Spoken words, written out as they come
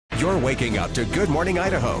You're waking up to Good Morning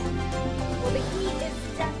Idaho. Well, the heat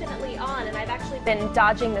is definitely on, and I've actually been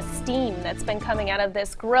dodging the steam that's been coming out of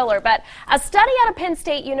this griller. But a study out of Penn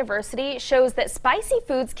State University shows that spicy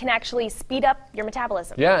foods can actually speed up your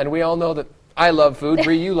metabolism. Yeah, and we all know that I love food.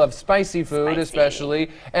 Bree, you love spicy food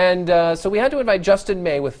especially. And so we had to invite Justin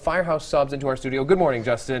May with Firehouse Subs into our studio. Good morning,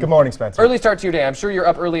 Justin. Good morning, Spencer. Early start to your day. I'm sure you're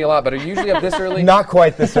up early a lot, but are you usually up this early? Not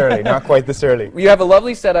quite this early. Not quite this early. You have a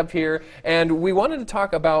lovely setup here, and we wanted to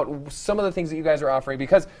talk about some of the things that you guys are offering,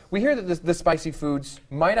 because we hear that the spicy foods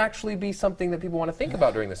might actually be something that people want to think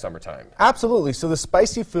about during the summertime. Absolutely. So the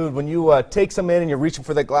spicy food, when you take some in and you're reaching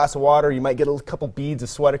for that glass of water, you might get a couple beads of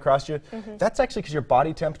sweat across you. That's actually because your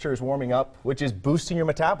body temperature is warming up, which is boosting your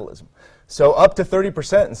metabolism. So up to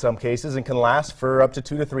 30% in some cases, and can last for up to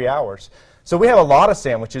 2 to 3 hours. So we have a lot of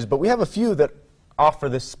sandwiches, but we have a few that offer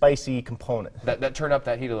this spicy component. That turn up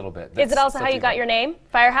that heat a little bit. Is it also how you got your name,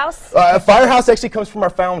 Firehouse? Firehouse actually comes from our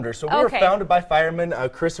founders. So we were Okay. founded by firemen,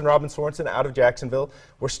 Chris and Robin Sorensen out of Jacksonville.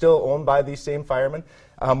 We're still owned by these same firemen.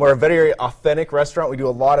 We're a very authentic restaurant. We do a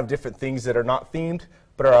lot of different things that are not themed,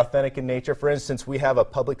 but are authentic in nature. For instance, we have a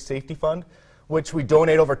public safety fund, which we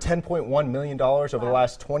donate over $10.1 million over the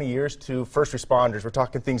last 20 years to first responders. We're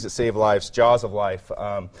talking things that save lives, Jaws of Life,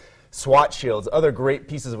 SWAT shields, other great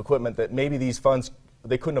pieces of equipment that maybe these funds,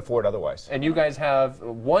 they couldn't afford otherwise. And you guys have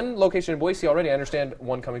one location in Boise already. I understand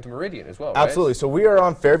one coming to Meridian as well, right? Absolutely. So we are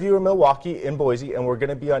on Fairview in Milwaukee, in Boise, and we're going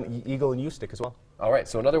to be on Eagle and Ustick as well. All right,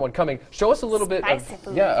 so another one coming. Show us a little bit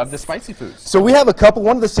of the spicy foods. So we have a couple.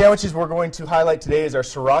 One of the sandwiches we're going to highlight today is our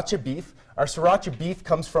sriracha beef. Our sriracha beef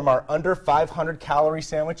comes from our under 500 calorie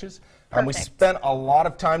sandwiches. We spent a lot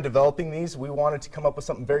of time developing these. We wanted to come up with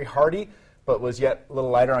something very hearty, but was yet a little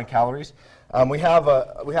lighter on calories. We have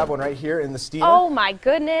one right here in the steamer. Oh my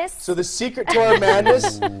goodness! So the secret to our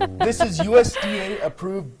madness, this is USDA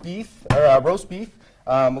approved beef, or roast beef,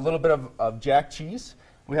 a little bit of jack cheese.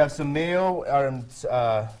 We have some mayo,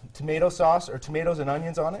 tomato sauce, or tomatoes and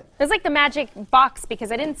onions on it. It was like the magic box, because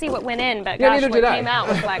I didn't see what went in, but Yeah, gosh, neither what did I. came out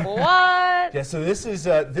was like, what? Yeah, so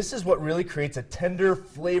this is what really creates a tender,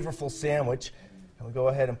 flavorful sandwich. And we go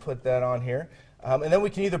ahead and put that on here. And then we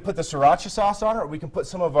can either put the sriracha sauce on it, or we can put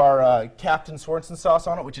some of our Captain Sorensen sauce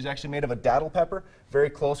on it, which is actually made of a datil pepper, very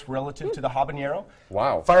close relative to the habanero.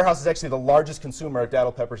 Wow. Firehouse is actually the largest consumer of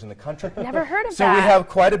datil peppers in the country. Never heard of so that. we have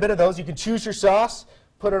quite a bit of those. You can choose your sauce,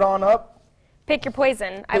 put it on up. Pick your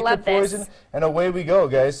poison. I Pick love your this. poison, and away we go,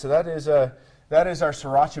 guys. So that is our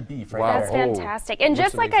sriracha beef right That's there. fantastic. And looks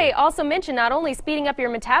just like amazing. I also mentioned, not only speeding up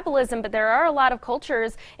your metabolism, but there are a lot of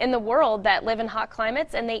cultures in the world that live in hot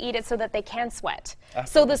climates, and they eat it so that they can sweat.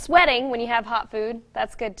 So the sweating, when you have hot food,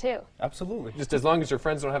 that's good too. Absolutely. Just as long as your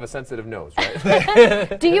friends don't have a sensitive nose,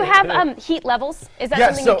 right? Do you have heat levels? Is that Yeah,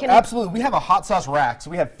 something so you can... absolutely. We have a hot sauce rack.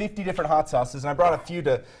 So we have 50 different hot sauces, and I brought a few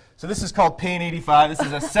to. So this is called Pain 85. This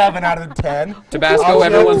is a 7 out of 10. Tabasco,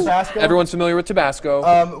 Tabasco. everyone's familiar with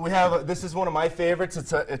Tabasco. We have this is one of my favorites.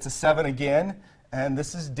 It's a 7 again, and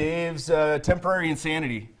this is Dave's Temporary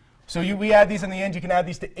Insanity. So we add these in the end. You can add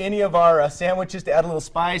these to any of our sandwiches to add a little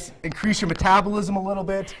spice, increase your metabolism a little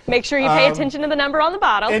bit. Make sure you pay attention to the number on the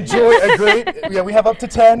bottle. Enjoy a great. Yeah, we have up to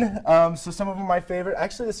 10. So some of them are my favorite.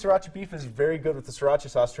 Actually, the sriracha beef is very good with the sriracha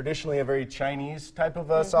sauce. Traditionally, a very Chinese type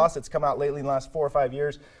of sauce. It's come out lately in the last 4 or 5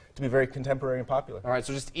 years to be very contemporary and popular. All right,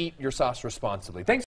 so just eat your sauce responsibly. Thanks.